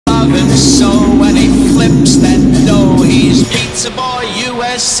even so, when he flips, then know he's Pizza Boy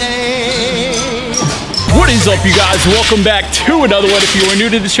USA. What is up, you guys? Welcome back to another one. If you are new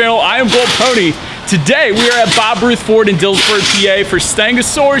to the channel, I am Gold Pony. Today we are at Bob Ruth Ford in Dillsburg, PA for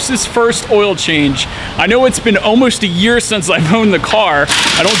Stangosaurus's first oil change. I know it's been almost a year since I've owned the car.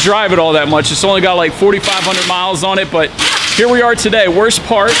 I don't drive it all that much. It's only got like 4,500 miles on it, but here we are today. Worst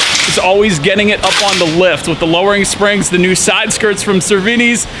part is always getting it up on the lift with the lowering springs, the new side skirts from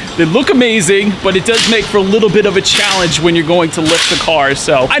Cervini's. They look amazing, but it does make for a little bit of a challenge when you're going to lift the car.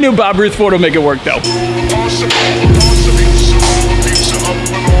 So I knew Bob Ruth Ford will make it work though.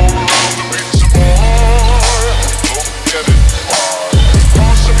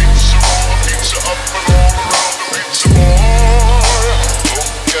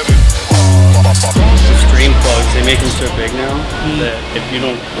 They make them so big now that if you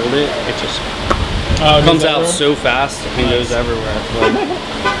don't hold it, it just comes out so fast and goes everywhere.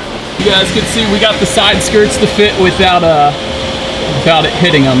 You guys can see we got the side skirts to fit without it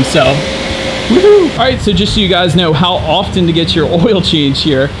hitting them. So, woohoo! All right, so just so you guys know how often to get your oil change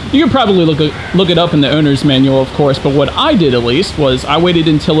here, you can probably look it up in the owner's manual, of course. But what I did at least was I waited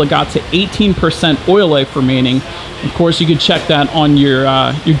until it got to 18% oil life remaining. Of course, you could check that on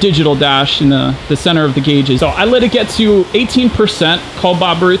your digital dash in the center of the gauges. So I let it get to 18%, called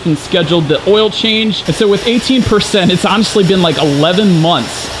Bob Ruth and scheduled the oil change. And so with 18%, it's honestly been like 11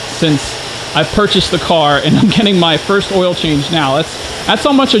 months since I've purchased the car and I'm getting my first oil change now. That's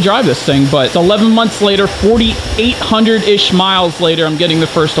how much I drive this thing, but it's 11 months later, 4,800-ish miles later, I'm getting the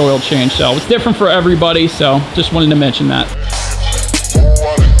first oil change. So it's different for everybody, so just wanted to mention that.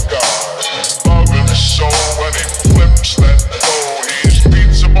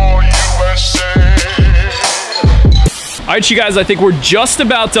 All right, you guys, I think we're just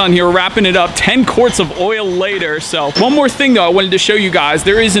about done here. We're wrapping it up. 10 quarts of oil later. So one more thing though, I wanted to show you guys.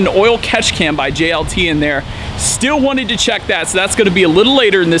 There is an oil catch can by JLT in there. Still wanted to check that. So that's gonna be a little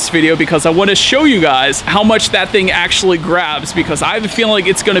later in this video because I wanna show you guys how much that thing actually grabs, because I have a feeling like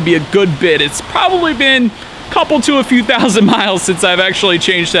it's gonna be a good bit. It's probably been a couple to a few thousand miles since I've actually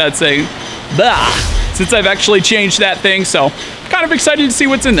changed that thing. Since I've actually changed that thing. So kind of excited to see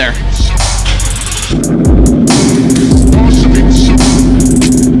what's in there.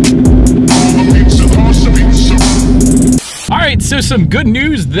 All right, so some good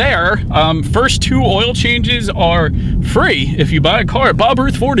news there. First 2 oil changes are free if you buy a car at Bob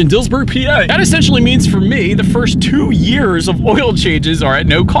Ruth Ford in Dillsburg, PA. That essentially means for me, the first 2 years of oil changes are at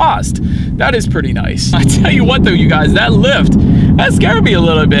no cost. That is pretty nice. I tell you what though, you guys, that lift, that scared me a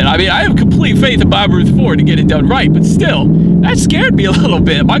little bit. I mean, I have complete faith in Bob Ruth Ford to get it done right, but still, that scared me a little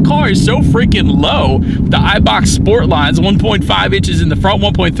bit. My car is so freaking low. The iBox Sport lines, 1.5 inches in the front,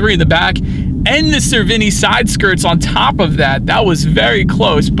 1.3 in the back, and the Cervini side skirts on top of that. That was very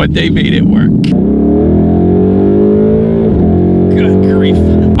close, but they made it work. Good grief.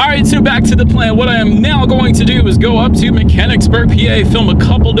 All right, so back to the plan. What I am now going to do is go up to Mechanicsburg, PA, film a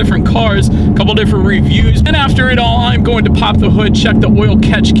couple different cars, a couple different reviews, and after it all, I'm going to pop the hood, check the oil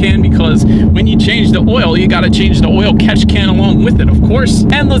catch can, because when you change the oil, you got to change the oil catch can along with it, of course.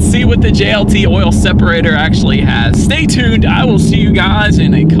 And let's see what the JLT Oil Separator actually has. Stay tuned. I will see you guys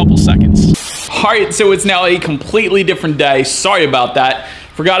in a couple seconds. All right, so it's now a completely different day. Sorry about that.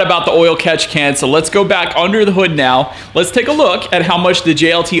 Forgot about the oil catch can, so let's go back under the hood now. Let's take a look at how much the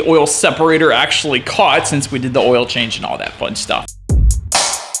JLT Oil Separator actually caught since we did the oil change and all that fun stuff.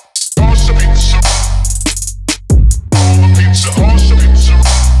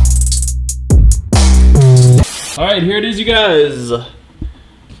 All right, here it is, you guys.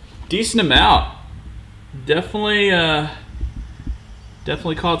 Decent amount.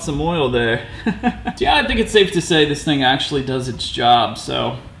 Definitely caught some oil there. Yeah, I think it's safe to say this thing actually does its job.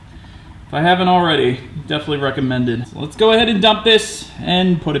 So if I haven't already, definitely recommended. So let's go ahead and dump this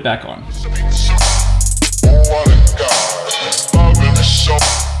and put it back on.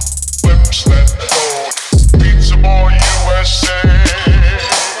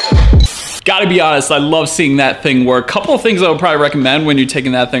 Gotta be honest, I love seeing that thing work. Couple of things I would probably recommend when you're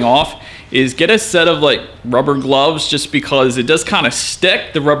taking that thing off is get a set of like rubber gloves, just because it does kind of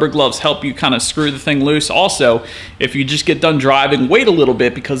stick. The rubber gloves help you kind of screw the thing loose. Also, if you just get done driving, wait a little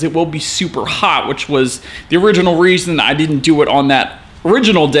bit because it will be super hot, which was the original reason I didn't do it on that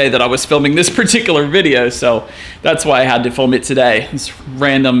original day that I was filming this particular video, so that's why I had to film it today. This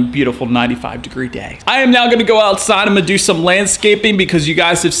random, beautiful 95-degree day. I am now gonna go outside. I'm gonna do some landscaping because you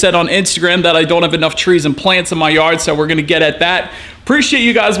guys have said on Instagram that I don't have enough trees and plants in my yard, so we're gonna get at that. Appreciate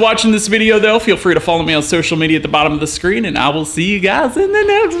you guys watching this video though. Feel free to follow me on social media at the bottom of the screen, and I will see you guys in the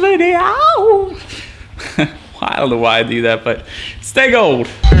next video. I don't know why I do that, but stay gold.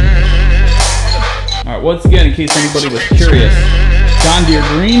 All right, once again, in case anybody was curious, John Deere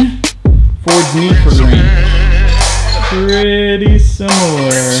green, Ford's Need for Green. Pretty similar.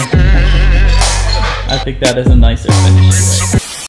 I think that is a nicer finish to it.